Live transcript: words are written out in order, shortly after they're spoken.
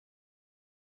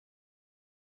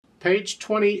Page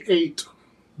 28,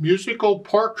 Musical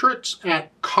Portraits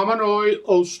at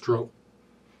Kamennoi-Ostrow.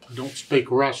 I don't speak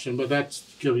Russian, but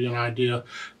that's give you an idea.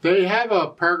 They have a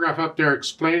paragraph up there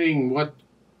explaining what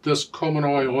this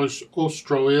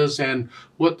Kamennoi-Ostrow is and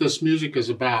what this music is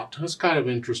about. That's kind of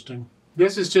interesting.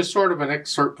 This is just sort of an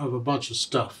excerpt of a bunch of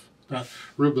stuff that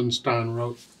Rubinstein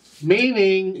wrote.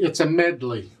 Meaning it's a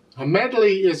medley. A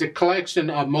medley is a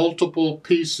collection of multiple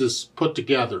pieces put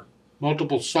together.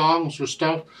 Multiple songs or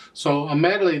stuff. So a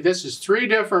medley, this is 3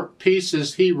 different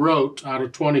pieces he wrote out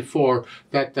of 24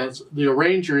 that the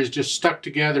arranger is just stuck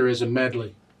together as a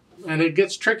medley. And it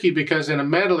gets tricky because in a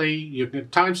medley, you can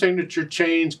time signature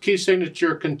change, key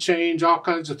signature can change, all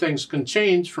kinds of things can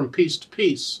change from piece to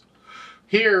piece.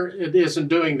 Here, it isn't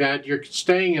doing that. You're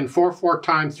staying in 4/4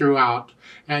 time throughout,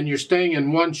 and you're staying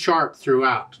in 1 sharp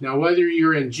throughout. Now, whether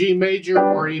you're in G major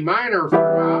or E minor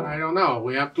throughout, I don't know.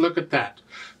 We have to look at that.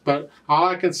 But all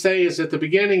I can say is at the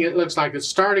beginning, it looks like it's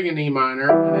starting in E minor,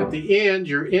 and at the end,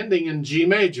 you're ending in G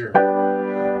major.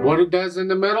 What it does in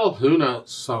the middle, who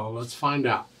knows? So let's find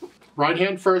out. Right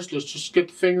hand first, let's just get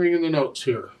the fingering in the notes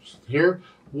here. Here,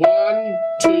 1,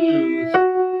 2,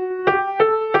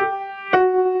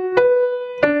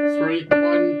 3,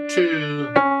 1,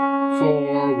 2,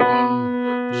 4,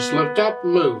 1. Just lift up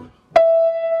and move.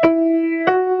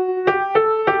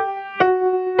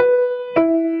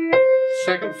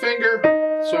 Second finger,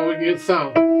 so we can get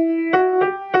thumb.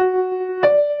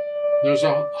 There's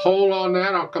a hole on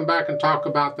that. I'll come back and talk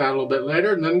about that a little bit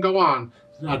later, and then go on.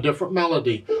 A different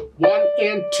melody. 1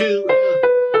 and 2.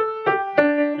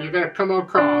 You're going to come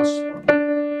across.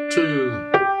 2.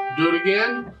 Do it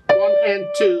again. 1 and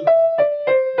 2.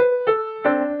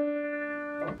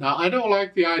 Now, I don't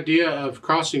like the idea of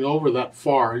crossing over that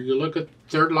far. You look at the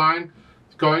 3rd line,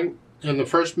 going in the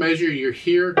first measure, you're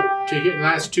here to here,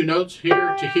 last 2 notes,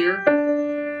 here to here.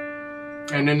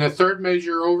 And in the 3rd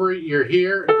measure over, you're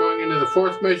here. Going into the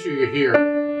 4th measure, you're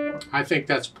here. I think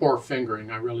that's poor fingering,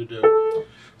 I really do.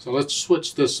 So let's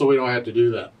switch this so we don't have to do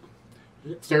that.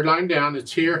 3rd line down,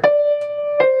 it's here.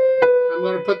 I'm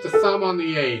going to put the thumb on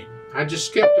the A. I just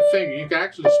skipped a finger. You could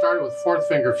actually start it with 4th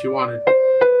finger if you wanted.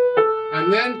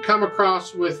 And then come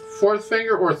across with 4th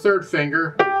finger or 3rd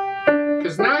finger,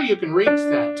 because now you can reach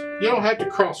that. You don't have to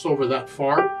cross over that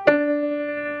far.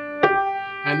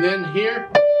 And then here,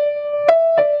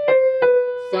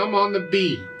 thumb on the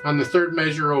B on the 3rd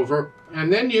measure over.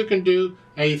 And then you can do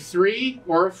a 3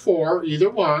 or a 4, either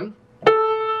one.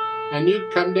 And you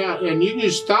come down, and you can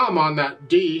use thumb on that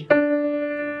D.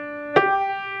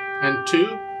 And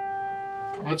 2.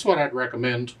 That's what I'd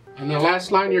recommend. And the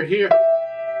last line, you're here.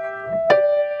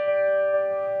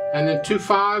 And then 2,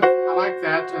 5, I like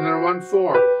that. And then 1,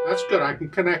 4. That's good, I can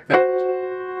connect that.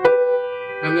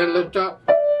 And then lift up.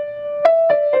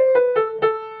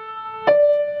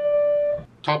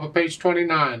 Top of page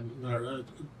 29.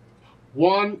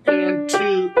 1 and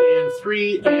 2 and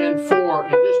 3 and 4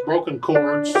 and just broken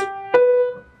chords.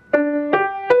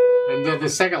 And then the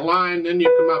 2nd line, then you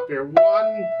come up here.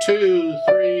 1, 2,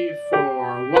 3,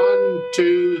 4. 1,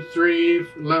 2, 3,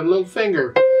 little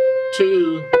finger.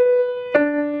 2.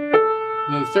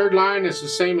 And then the 3rd line is the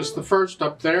same as the 1st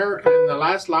up there, and the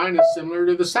last line is similar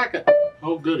to the 2nd.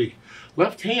 Oh goody.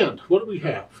 Left hand, what do we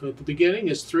have? At the beginning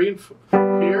is 3 and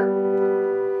 4 here.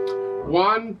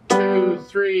 1, 2,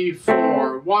 3,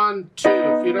 4. 1, 2.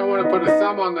 If you don't want to put a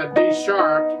thumb on that D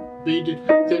sharp,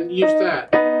 then use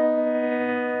that.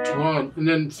 1, and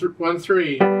then 1,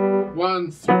 3.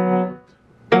 1, 3.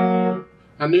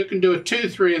 And you can do a 2,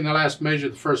 3 in the last measure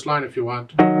of the 1st line if you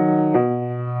want.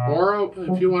 Or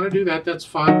if you want to do that, that's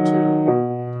fine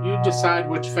too. You decide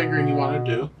which fingering you want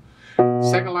to do.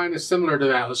 2nd line is similar to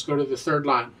that. Let's go to the 3rd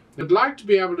line. I'd like to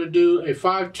be able to do a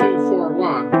 5, 2, 4,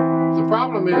 1. The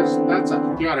problem is you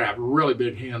got to have really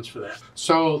big hands for that.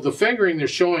 So the fingering they're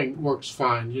showing works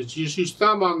fine. You just use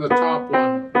thumb on the top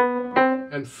one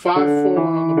and 5, 4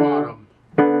 on the bottom.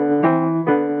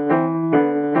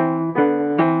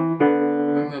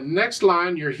 And the next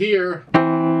line, you're here.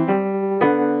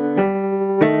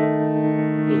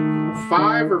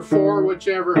 5 or 4,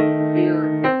 whichever, here,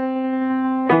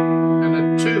 and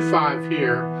a 2, 5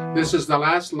 here. This is the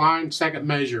last line, 2nd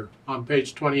measure on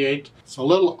page 28. It's a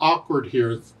little awkward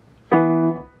here.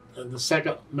 And the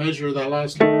 2nd measure, that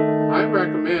last line. I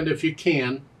recommend, if you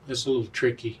can, it's a little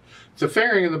tricky. The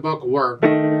fingering in the book will work, but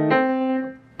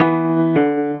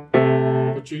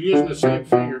you're using the same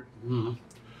finger.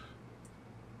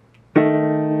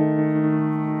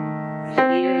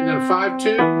 Here, and then 5,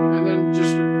 2, and then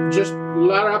just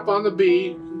let up on the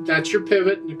B. That's your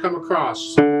pivot, and you come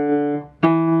across. And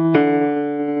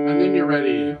then you're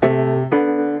ready.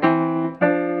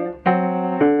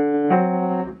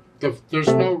 There's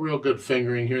no real good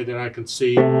fingering here that I can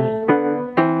see.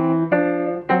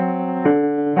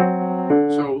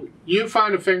 So you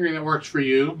find a fingering that works for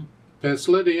you,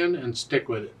 pencil it in, and stick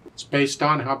with it. It's based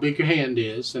on how big your hand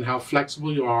is and how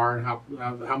flexible you are and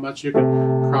how much you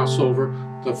can cross over.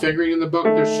 The fingering in the book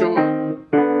they're showing.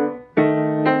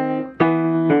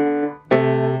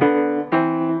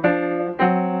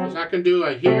 Because I can do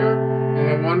a here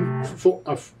and a 5-1,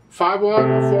 a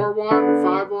 4-1,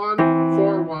 5-1,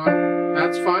 4-1.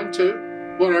 That's fine too.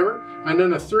 Whatever. And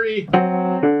then a 3.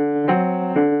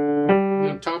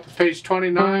 On top of page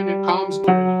 29, it calms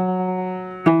down.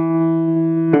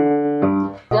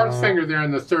 Fourth finger there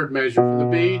in the third measure for the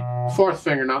B. Fourth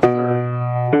finger, not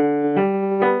third.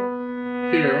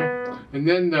 Here. And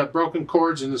then the broken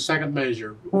chords in the second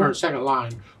measure, or second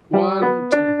line. 1,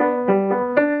 2.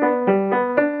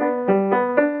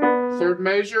 Third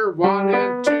measure, 1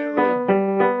 and 2.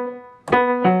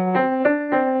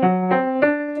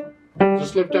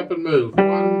 Just lift up and move.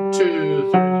 1,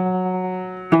 2, 3.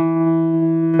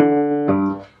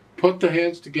 Put the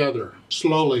hands together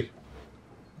slowly.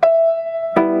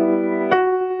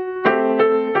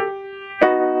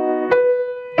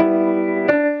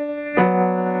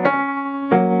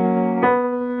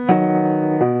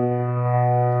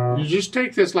 You just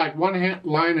take this like one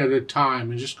line at a time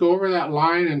and just go over that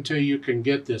line until you can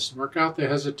get this. Work out the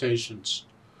hesitations.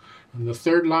 And the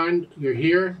third line, you're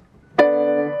here.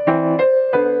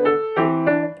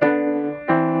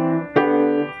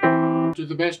 Do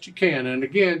the best you can. And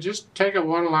again, just take it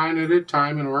one line at a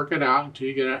time and work it out until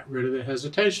you get rid of the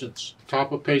hesitations.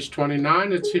 Top of page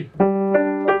 29, it's here.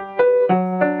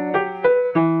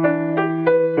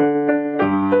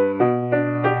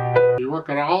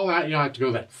 Working all that, you don't have to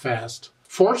go that fast.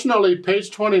 Fortunately,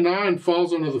 page 29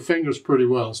 falls under the fingers pretty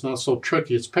well. It's not so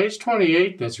tricky. It's page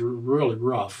 28 that's really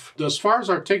rough. As far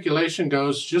as articulation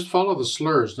goes, just follow the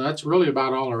slurs. That's really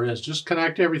about all there is. Just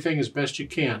connect everything as best you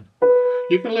can.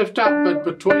 You can lift up, but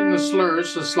between the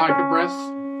slurs, it's like a breath,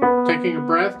 taking a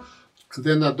breath.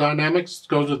 Then the dynamics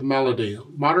goes with the melody.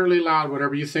 Moderately loud,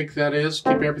 whatever you think that is.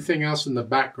 Keep everything else in the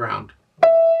background.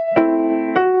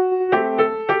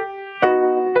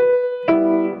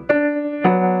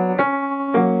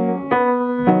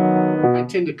 I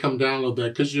tend to come down a little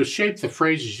bit because you shape the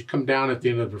phrases, you come down at the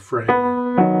end of the phrase. You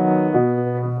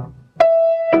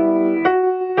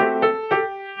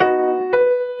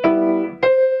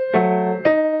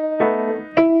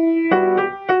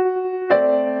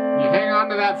hang on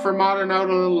to that fermata note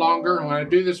a little longer, and when I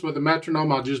do this with a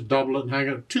metronome, I'll just double it and hang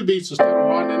it 2 beats instead of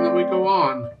 1, and then we go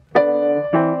on.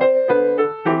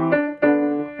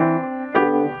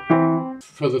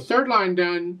 For the third line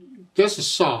down, this is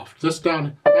soft. This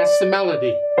down, that's the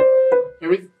melody.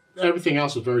 Everything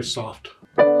else is very soft.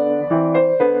 So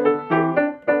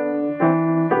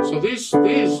these have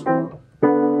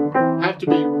to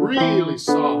be really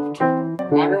soft.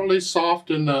 Moderately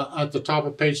soft at the top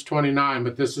of page 29,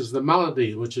 but this is the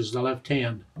melody, which is the left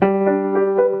hand.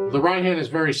 The right hand is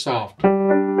very soft.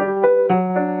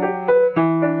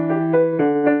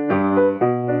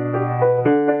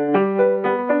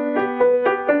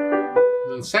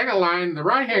 The second line, the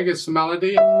right hand gets the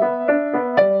melody.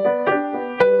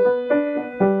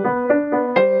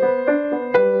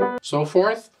 So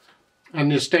forth, and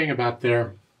you're staying about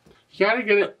there. You got to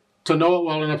get it to know it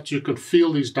well enough that you can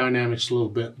feel these dynamics a little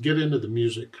bit. Get into the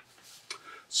music.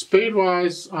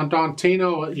 Speed-wise, on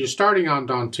Dantino, you're starting on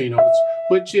Dantino,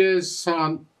 which is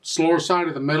on slower side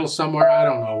of the middle somewhere. I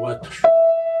don't know what.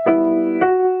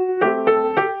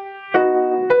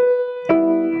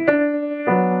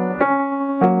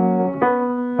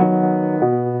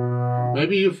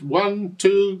 Maybe you've 1,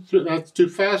 2, 3, that's too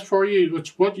fast for you.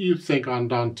 What do you think on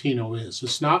Dantino is?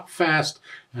 It's not fast,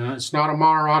 and it's not a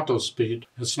moderato speed.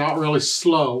 It's not really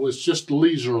slow, it's just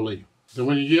leisurely. Then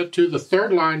when you get to the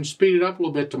third line, speed it up a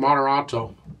little bit to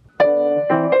moderato.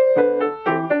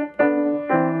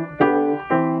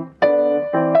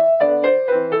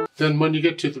 Then when you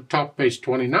get to the top of page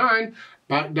 29,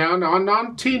 back down on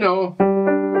Dantino.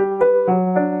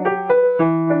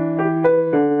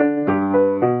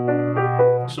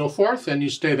 So forth, and you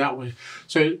stay that way.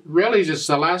 So really just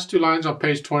the last 2 lines on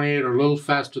page 28 are a little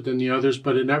faster than the others,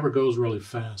 but it never goes really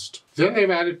fast. Then they've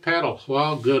added pedal.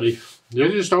 Well, goody. They're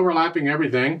just overlapping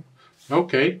everything.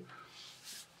 Okay.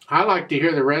 I like to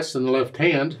hear the rest in the left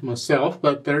hand myself,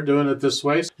 but they're doing it this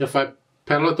way. If I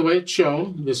pedal it the way it's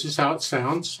shown, this is how it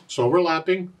sounds. It's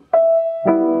overlapping.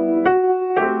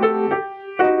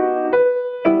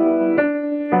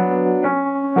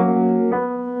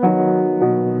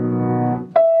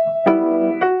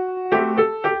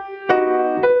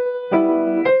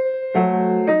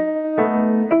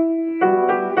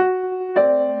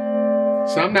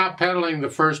 So I'm not pedaling the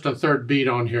first and third beat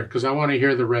on here because I want to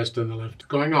hear the rest in the left.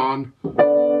 Going on.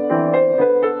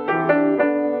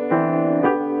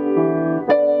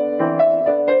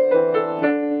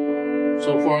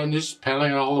 So far, and this is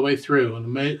pedaling it all the way through.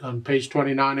 On page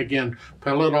 29 again,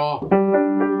 pedal it all.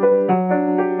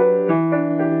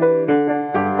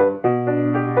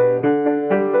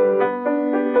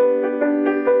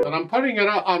 And I'm putting it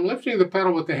up, I'm lifting the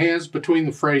pedal with the hands between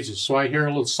the phrases. So I hear a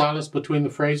little silence between the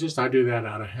phrases. I do that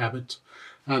out of habit.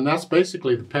 And that's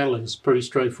basically the pedaling. It's pretty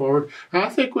straightforward. And I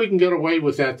think we can get away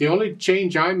with that. The only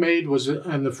change I made was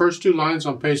in the first two lines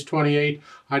on page 28,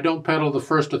 I don't pedal the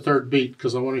first or third beat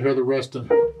because I want to hear the rest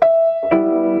of it.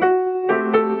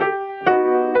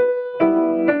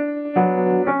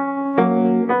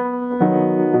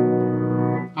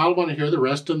 I'll want to hear the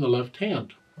rest in the left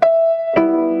hand.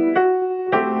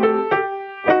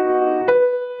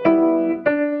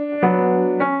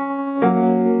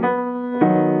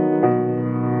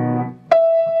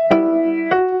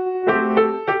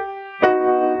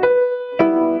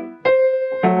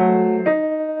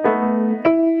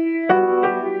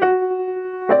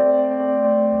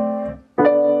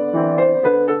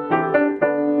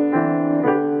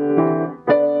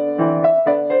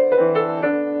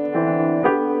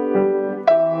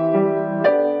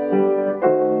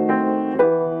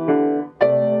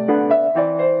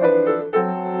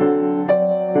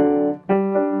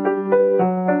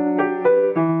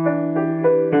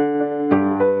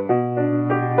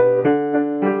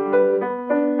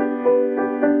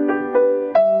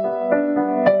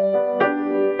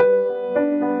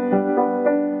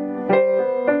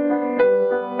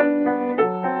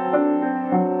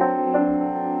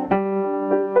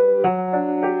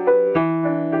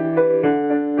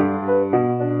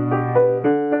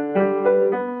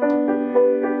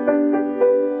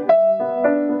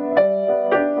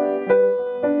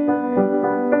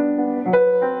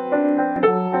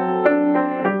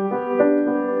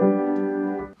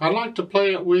 I'd like to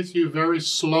play it with you very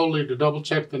slowly to double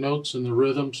check the notes and the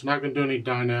rhythms. I'm not going to do any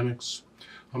dynamics.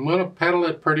 I'm going to pedal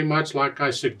it pretty much like I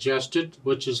suggested,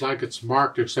 which is like it's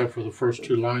marked except for the first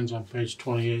two lines on page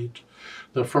 28.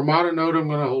 The fermata note I'm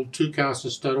going to hold 2 counts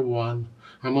instead of 1.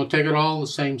 I'm going to take it all the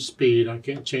same speed. I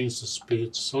can't change the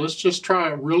speeds. So let's just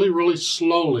try it really, really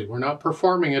slowly. We're not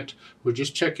performing it. We're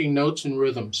just checking notes and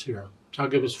rhythms here. I'll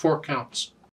give us 4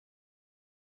 counts.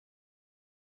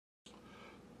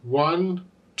 1,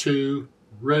 2,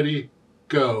 ready,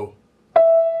 go.